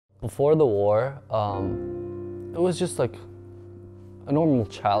Before the war, it was just like a normal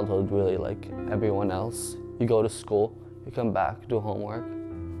childhood, really, like everyone else. You go to school, you come back, do homework,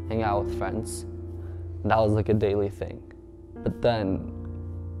 hang out with friends. And that was like a daily thing. But then,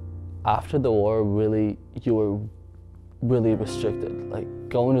 after the war, really, you were really restricted. Like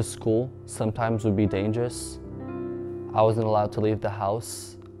going to school sometimes would be dangerous. I wasn't allowed to leave the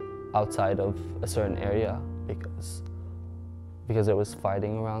house outside of a certain area because there was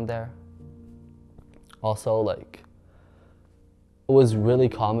fighting around there. Also, like, it was really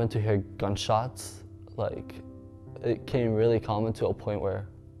common to hear gunshots. Like, it came really common to a point where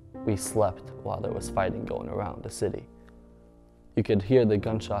we slept while there was fighting going around the city. You could hear the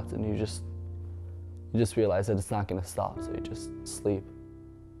gunshots and you just realize that it's not gonna stop, so you just sleep.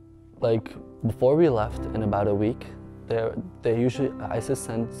 Like, before we left, in about a week, ISIS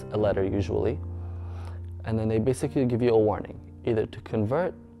sends a letter usually, and then they basically give you a warning, either to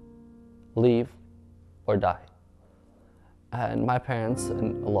convert, leave, or die. And my parents,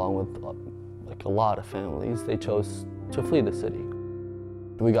 and along with like a lot of families, they chose to flee the city.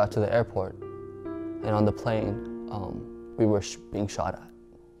 We got to the airport, and on the plane, we were being shot at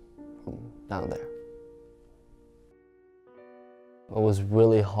from down there. It was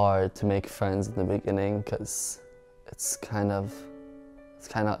really hard to make friends in the beginning because it's kind of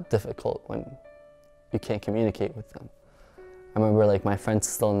difficult when you can't communicate with them. I remember, like, my friends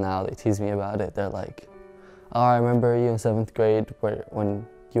still now, they tease me about it. They're like, oh, I remember you in 7th grade when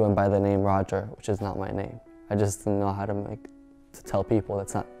you went by the name Roger, which is not my name. I just didn't know how to tell people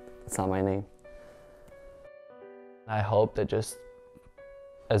that's not my name. I hope that just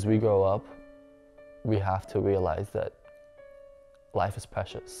as we grow up, we have to realize that life is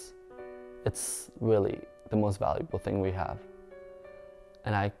precious. It's really the most valuable thing we have.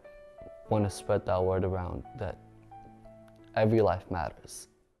 And I want to spread that word around, that every life matters.